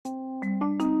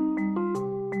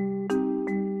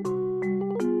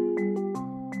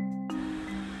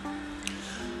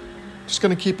Just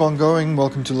going to keep on going.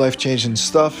 Welcome to Life Changing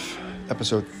Stuff,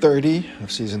 episode 30 of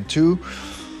season 2.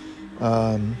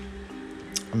 I'm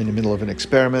in the middle of an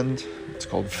experiment. It's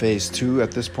called phase 2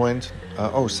 at this point.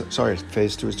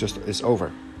 Phase 2 is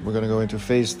over. We're going to go into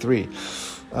phase 3.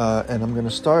 And I'm going to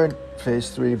start phase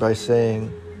 3 by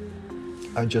saying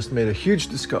I just made a huge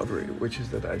discovery, which is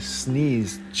that I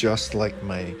sneeze just like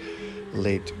my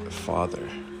late father.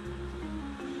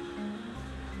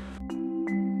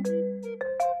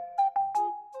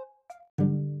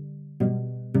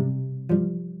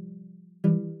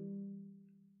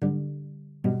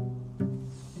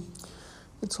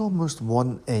 It's almost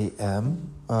 1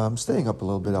 a.m. I'm staying up a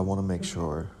little bit. I want to make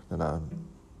sure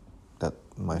that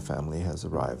my family has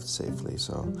arrived safely.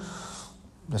 So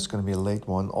that's going to be a late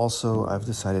one. Also, I've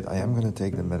decided I am going to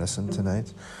take the medicine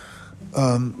tonight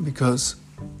because,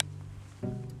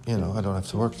 I don't have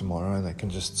to work tomorrow and I can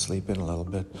just sleep in a little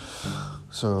bit.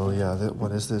 So,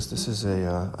 what is this? This is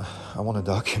I want to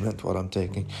document what I'm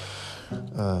taking.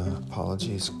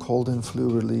 Apologies. Cold and flu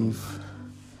relief.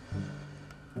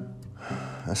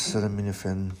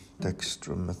 Acetaminophen,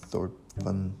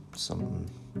 dextromethorphan, something.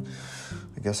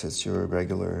 I guess it's your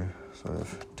regular sort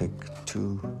of take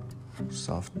 2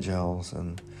 soft gels,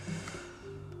 and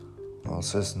it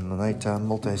says in the nighttime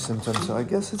multi-symptom, so I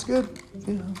guess it's good.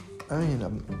 I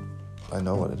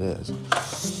know what it is.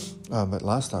 But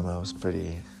last time I was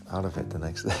pretty out of it the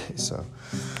next day, so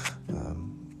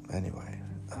anyway,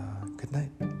 good night.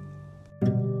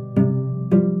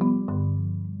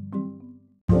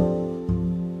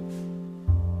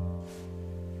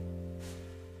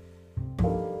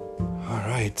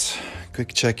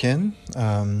 Quick check-in.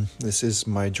 This is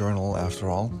my journal after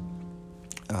all.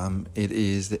 It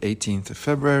is the 18th of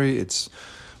February. It's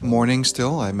morning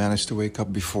still. I managed to wake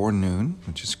up before noon,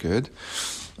 which is good.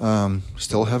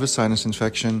 Still have a sinus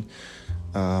infection,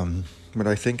 but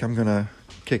I think I'm gonna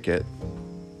kick it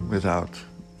without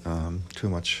too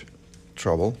much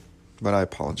trouble. But I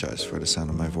apologize for the sound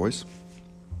of my voice.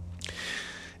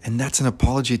 And that's an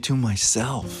apology to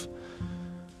myself.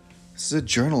 This is a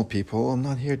journal, people. I'm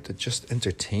not here to just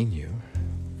entertain you.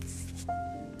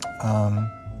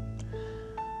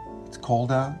 It's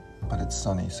cold out, but it's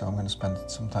sunny, so I'm going to spend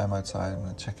some time outside. I'm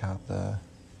going to check out the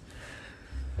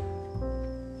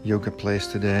yoga place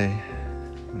today.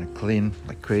 I'm going to clean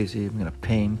like crazy. I'm going to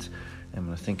paint. I'm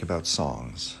going to think about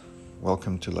songs.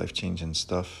 Welcome to Life Changing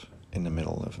Stuff in the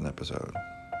middle of an episode.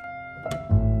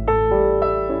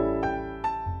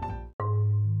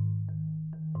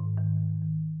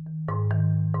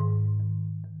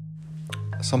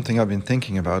 Something I've been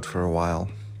thinking about for a while,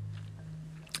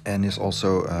 and is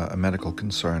also a medical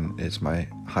concern, is my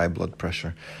high blood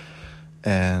pressure.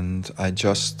 And I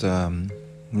just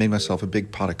made myself a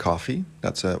big pot of coffee.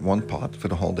 That's one pot for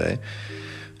the whole day.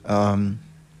 And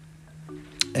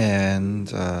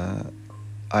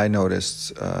I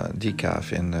noticed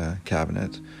decaf in the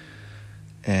cabinet,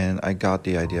 and I got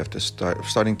the idea of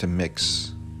starting to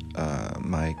mix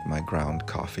my ground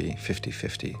coffee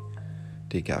 50-50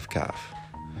 decaf calf.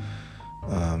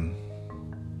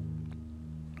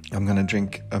 I'm gonna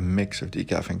drink a mix of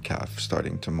decaf and calf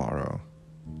starting tomorrow,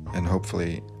 and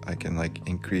hopefully I can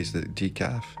increase the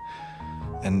decaf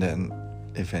and then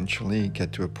eventually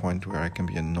get to a point where I can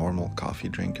be a normal coffee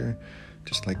drinker,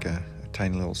 just like a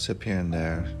tiny little sip here and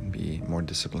there, and be more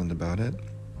disciplined about it.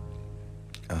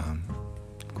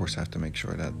 Of course, I have to make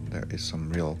sure that there is some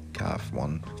real calf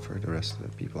one for the rest of the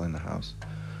people in the house.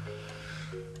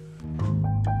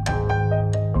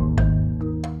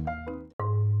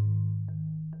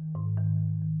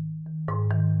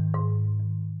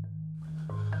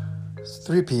 It's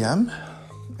 3 p.m.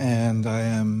 and I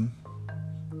am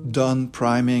done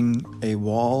priming a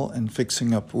wall and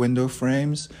fixing up window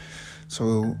frames.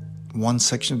 So one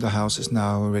section of the house is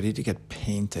now ready to get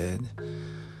painted.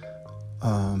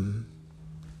 I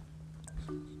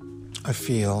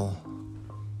feel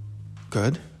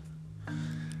good.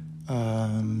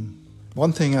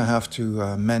 One thing I have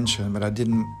to mention, but I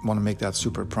didn't want to make that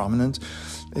super prominent,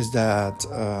 is that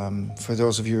for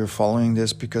those of you who are following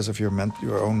this because of your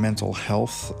own mental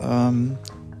health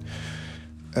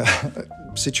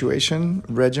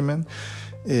regimen,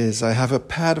 is I have a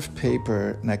pad of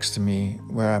paper next to me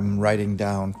where I'm writing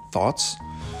down thoughts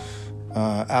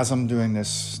as I'm doing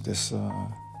this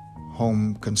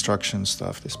home construction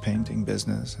stuff, this painting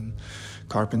business and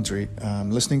carpentry,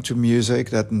 listening to music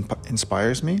that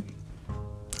inspires me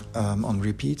on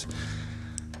repeat.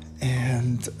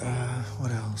 And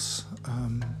what else?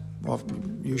 Well,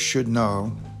 you should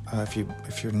know if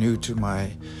you're new to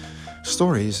my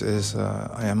stories, is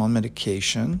I am on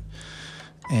medication,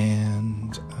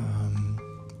 and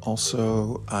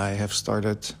Also, I have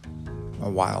started a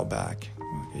while back,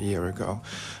 a year ago,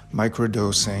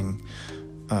 microdosing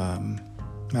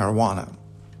marijuana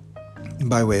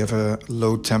by way of a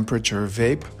low temperature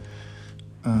vape.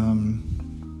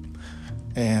 And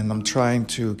I'm trying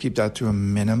to keep that to a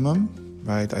minimum,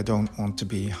 right? I don't want to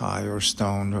be high or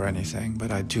stoned or anything,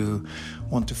 but I do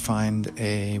want to find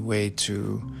a way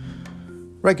to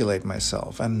regulate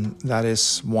myself, and that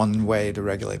is one way to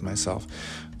regulate myself.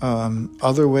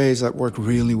 Other ways that work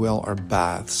really well are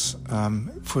baths.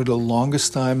 For the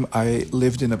longest time, I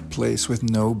lived in a place with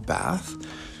no bath,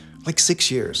 like 6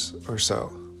 years or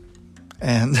so.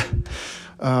 And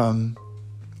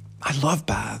I love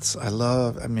baths.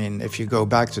 I mean, if you go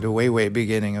back to the way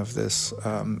beginning of this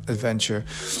adventure,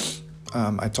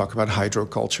 I talk about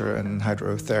hydroculture and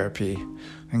hydrotherapy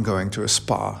and going to a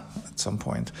spa at some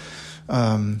point.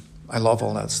 I love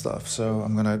all that stuff, so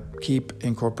I'm going to keep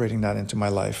incorporating that into my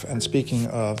life. And speaking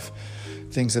of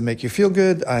things that make you feel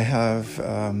good, I have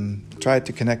tried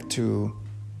to connect to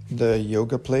the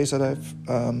yoga place that I've,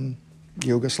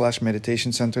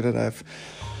 yoga/meditation center that I've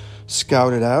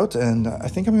scouted out, and I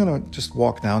think I'm going to just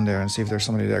walk down there and see if there's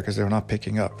somebody there, because they're not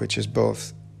picking up, which is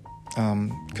both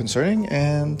concerning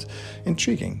and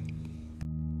intriguing.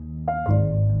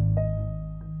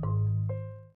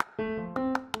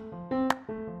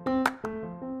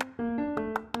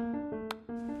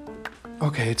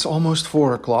 Okay, it's almost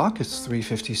 4 o'clock. It's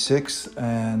 3:56,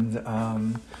 and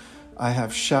I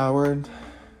have showered,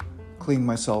 cleaned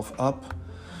myself up,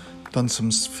 done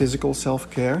some physical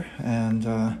self-care, and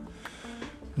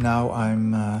now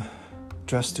I'm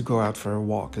dressed to go out for a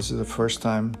walk. This is the first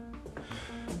time.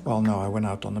 Well, no, I went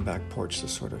out on the back porch to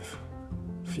sort of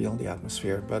feel the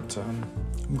atmosphere, but I'm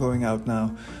going out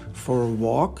now for a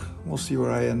walk. We'll see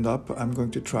where I end up. I'm going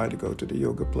to try to go to the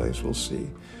yoga place. We'll see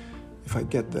if I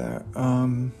get there.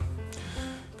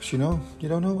 Because you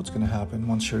don't know what's going to happen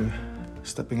once you're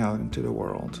stepping out into the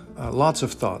world. Lots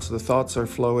of thoughts. The thoughts are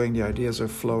flowing. The ideas are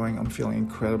flowing. I'm feeling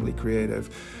incredibly creative.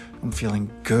 I'm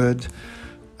feeling good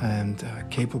and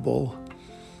capable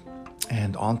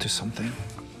and onto something.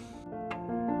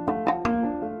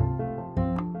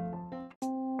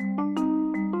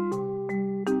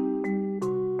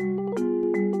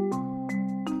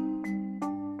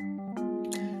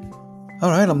 All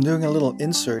right, I'm doing a little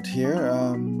insert here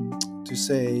to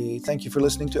say thank you for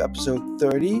listening to episode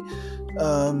 30.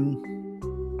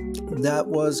 That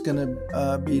was going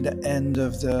to be the end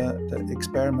of the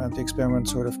experiment. The experiment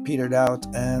sort of petered out,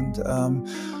 and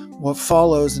what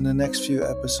follows in the next few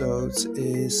episodes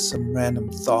is some random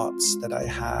thoughts that I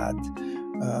had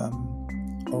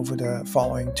over the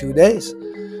following 2 days.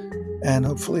 And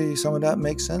hopefully some of that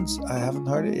makes sense. I haven't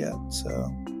heard it yet,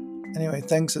 so... Anyway,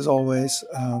 thanks as always.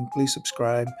 Please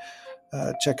subscribe.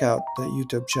 Check out the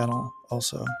YouTube channel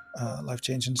also.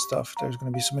 Life-changing stuff. There's going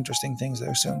to be some interesting things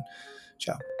there soon.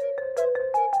 Ciao.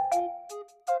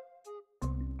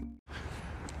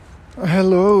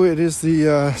 Hello, it is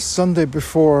the Sunday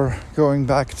before going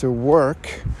back to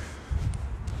work.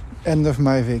 End of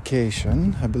my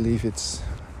vacation. I believe it's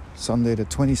Sunday the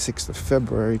 26th of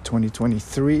February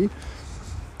 2023.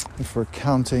 If we're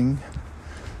counting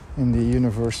in the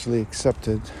universally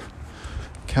accepted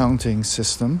counting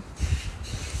system.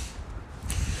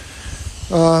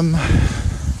 But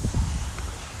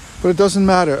it doesn't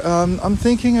matter. I'm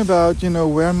thinking about,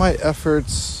 where my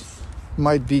efforts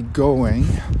might be going.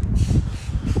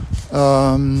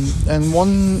 And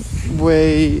one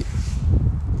way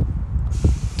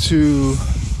to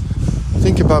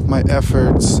think about my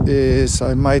efforts is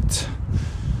I might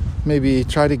maybe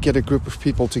try to get a group of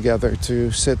people together to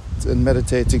sit and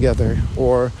meditate together,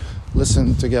 or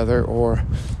listen together, or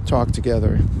talk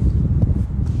together.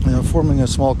 Forming a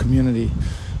small community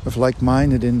of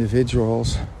like-minded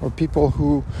individuals, or people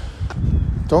who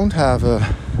don't have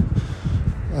a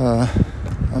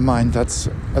mind that's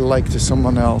alike to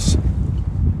someone else.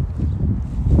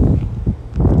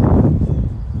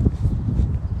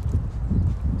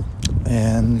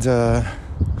 And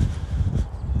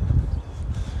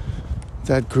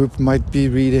that group might be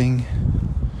reading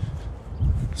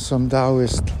some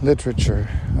Taoist literature.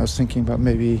 I was thinking about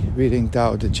maybe reading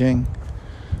Tao Te Ching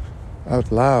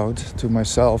out loud to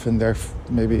myself, and there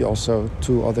maybe also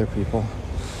to other people.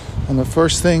 And the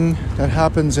first thing that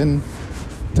happens in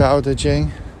Tao Te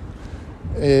Ching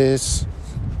is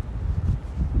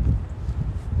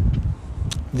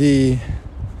the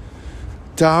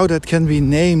Tao that can be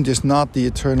named is not the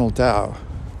eternal Tao,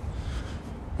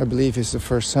 I believe is the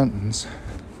first sentence.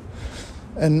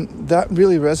 And that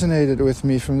really resonated with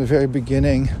me from the very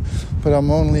beginning, but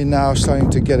I'm only now starting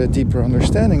to get a deeper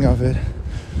understanding of it.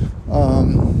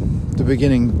 the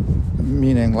beginning,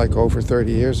 meaning like over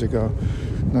 30 years ago,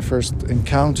 when I first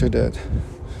encountered it.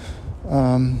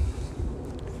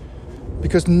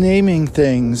 Because naming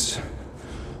things,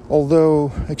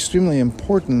 although extremely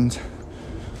important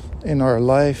in our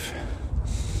life,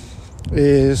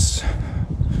 is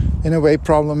in a way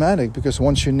problematic, because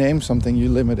once you name something, you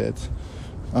limit it.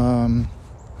 And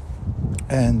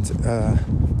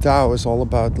Tao is all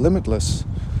about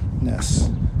limitlessness.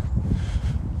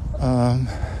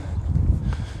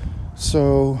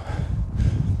 So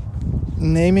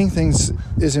naming things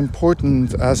is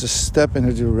important as a step in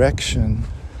a direction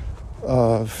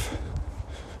of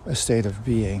a state of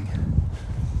being.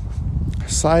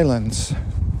 Silence,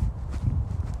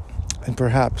 and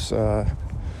perhaps at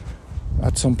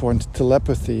some point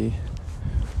telepathy,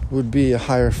 would be a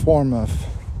higher form of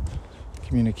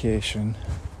communication.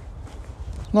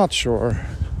 Not sure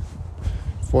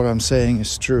if what I'm saying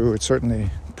is true. It's certainly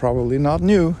probably not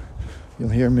new. You'll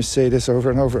hear me say this over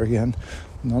and over again.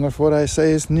 None of what I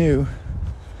say is new.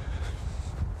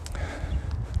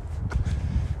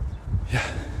 Yeah.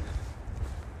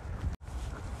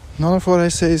 None of what I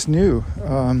say is new.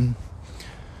 I'm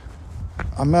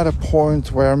at a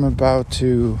point where I'm about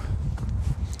to,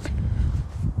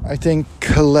 I think,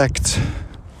 collect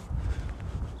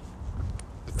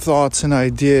thoughts and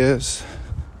ideas,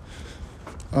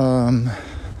 and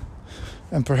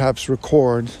perhaps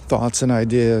record thoughts and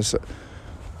ideas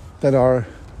that are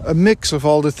a mix of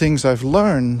all the things I've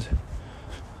learned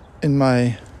in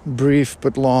my brief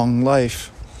but long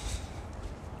life,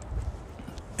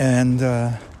 and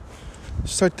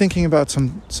start thinking about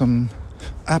some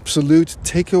absolute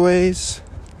takeaways,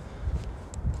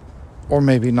 or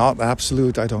maybe not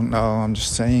absolute, I don't know, I'm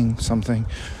just saying something,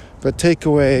 but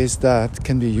takeaways that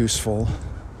can be useful,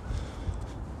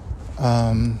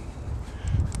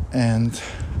 and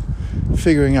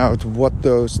figuring out what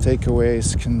those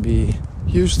takeaways can be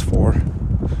used for.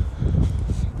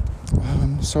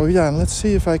 So yeah, let's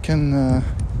see if I can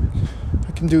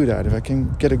do that, if I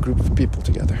can get a group of people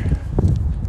together.